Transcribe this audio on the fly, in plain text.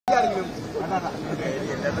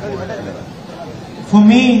For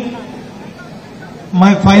me,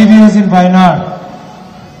 my 5 years in Wayanad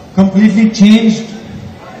completely changed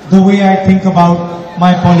the way I think about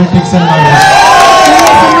my politics and my life.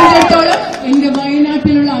 എന്റെ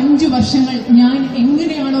വയനാട്ടിലുള്ള 5 വർഷങ്ങൾ ഞാൻ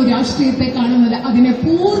എങ്ങനെയാണോ രാഷ്ട്രീയത്തെ കാണുന്നത് അതിനെ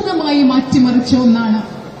പൂർണ്ണമായി മാറ്റിമറിച്ച ഒന്നാണ്.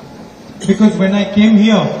 Because when I came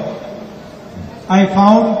here, I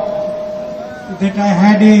found that I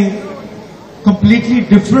had a completely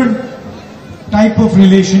different type of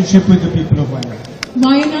relationship with the people of Wayanad.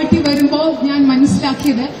 വയനാട്ടിൽ വരുമ്പോൾ ഞാൻ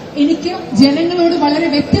മനസ്സിലാക്കിയത് എനിക്ക് ജനങ്ങളോട് വളരെ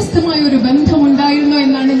വ്യത്യസ്തമായ ഒരു ബന്ധമുണ്ടായിരുന്നു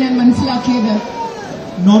എന്നാണ് ഞാൻ മനസ്സിലാക്കിയത്.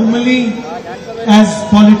 Normally, as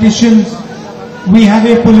politicians, we have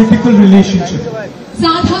a political relationship.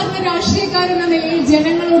 സാധാരണ രാഷ്ട്രീയക്കാരെന്ന നിലയിൽ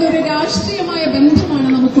ജനങ്ങളോട് ഒരു രാഷ്ട്രീയമായ ബന്ധമാണ്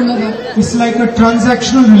നമുക്കുള്ളത്. It's like a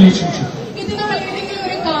transactional relationship. ഇത് നമ്മൾ ഏതെങ്കിലും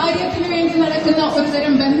ഒരു കാര്യത്തിന് വേണ്ടി നടക്കുന്ന ഒരു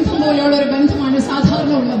തരം ബന്ധം പോലെയുള്ള ഒരു ബന്ധമാണ്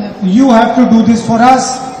സാധാരണ ഉള്ളത്. You have to do this for us.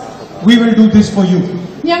 We will do this for you.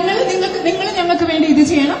 നിങ്ങൾ ഞങ്ങൾക്ക് വേണ്ടി ഇത്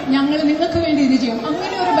ചെയ്യണം, ഞങ്ങൾ നിങ്ങൾക്ക് വേണ്ടി ഇത് ചെയ്യണം.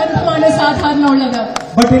 അങ്ങനെ ഒരു ബന്ധമാണ് സാധാരണ ഉള്ളത്.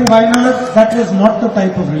 But in Wayanad, that was not the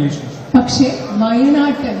type of relationship. പക്ഷേ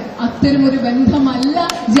വയനാട്ടിൽ അത്തരമൊരു ബന്ധമല്ല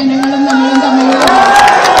ജനങ്ങളും നമ്മളും തമ്മിലുള്ള.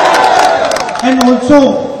 And also,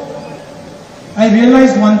 I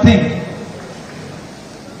realized one thing.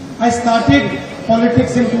 I started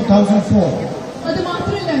politics in 2004. അത്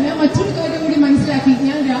മാത്രമല്ല, ഞാൻ മറ്റൊരു കാര്യം കൂടി മനസ്സിലാക്കി.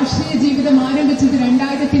 ഞാൻ രാഷ്ട്രീയ ജീവിതം ആരംഭിച്ചത്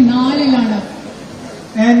 2004-ലാണ്.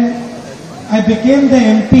 And I became the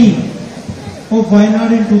MP of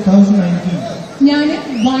Wayanad in 2019. ഞാൻ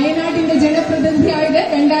വയനാടിന്റെ ജനപ്രതിനിധിയായത്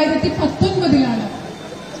 2019-ലാണ്.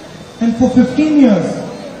 And for 15 years,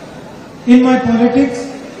 in my politics,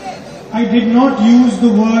 I did not use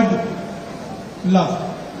the word love.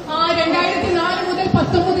 2004 മുതൽ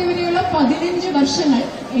 2019 വരെയുള്ള 15 വർഷങ്ങൾ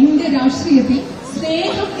എന്റെ രാഷ്ട്രീയത്തിൽ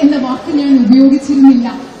സ്നേഹം എന്ന വാക്ക് ഞാൻ ഉപയോഗിച്ചിരുന്നില്ല.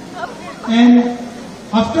 And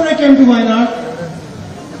after I came to Wayanad,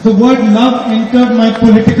 the word love entered my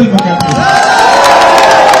political vocabulary.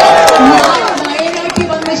 വയനാട്ടിൽ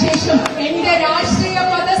വന്ന ശേഷം എന്റെ രാഷ്ട്രീയ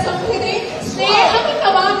പദസംഹിതയിൽ സ്നേഹം എന്ന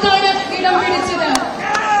വാക്കാണ് ഇടം പിടിച്ചത്.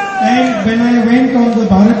 And when I went on the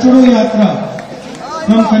Bharat Chodo Yatra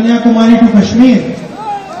from Kanyakumari to Kashmir,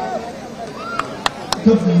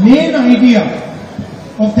 the main idea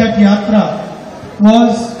of that yatra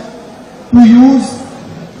was to use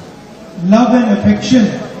love and affection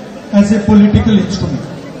as a political instrument.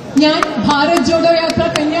 ഞാൻ ഭാരത് ജോഡോ യാത്ര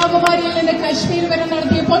കന്യാകുമാരിയിൽ നിന്ന് കശ്മീർ വരെ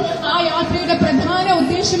നടത്തിയപ്പോൾ ആ യാത്രയുടെ പ്രധാന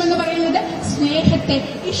ഉദ്ദേശം എന്ന് പറയുന്നത് സ്നേഹത്തെ,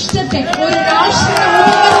 ഇഷ്ടത്തെ ഒരു രാഷ്ട്രീയ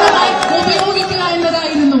ഉപകരണമായി ഉപയോഗിക്കുക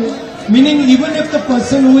എന്നതായിരുന്നു. Meaning, even if the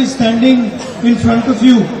person who is standing in front of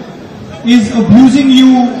you is abusing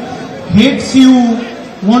you, hates you,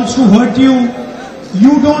 wants to hurt you,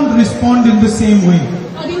 you don't respond in the same way.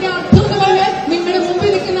 അതിന്റെ അർത്ഥം എന്ന് പറഞ്ഞാൽ നിങ്ങളുടെ മുമ്പിൽ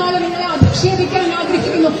നിൽക്കുന്ന ആളെ നിങ്ങളെ അധിക്ഷേപിക്കാൻ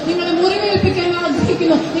ആഗ്രഹിക്കുന്നു, നിങ്ങളെ മുറിവേൽപ്പിക്കാൻ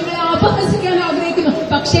ആഗ്രഹിക്കുന്നു, നിങ്ങളെ അപഹസിക്കാൻ ആഗ്രഹിക്കുന്നു.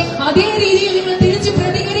 പക്ഷേ അതേ രീതിയിൽ നിങ്ങൾ തിരിച്ചു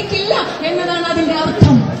പ്രതികരിക്കില്ല എന്നതാണ് അതിന്റെ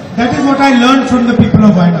അർത്ഥം. That is what I learned from the people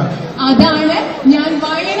of Wayanad. അതാണ് ഞാൻ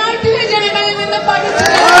വയനാട്ടിലെ ജനങ്ങളിൽ നിന്ന്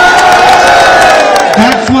പഠിച്ചത്.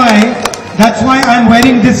 That's why I'm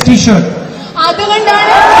wearing this T-shirt.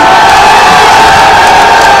 അതുകൊണ്ടാണ്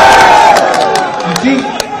You see,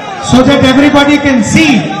 so that everybody can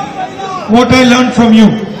see what I learned from you.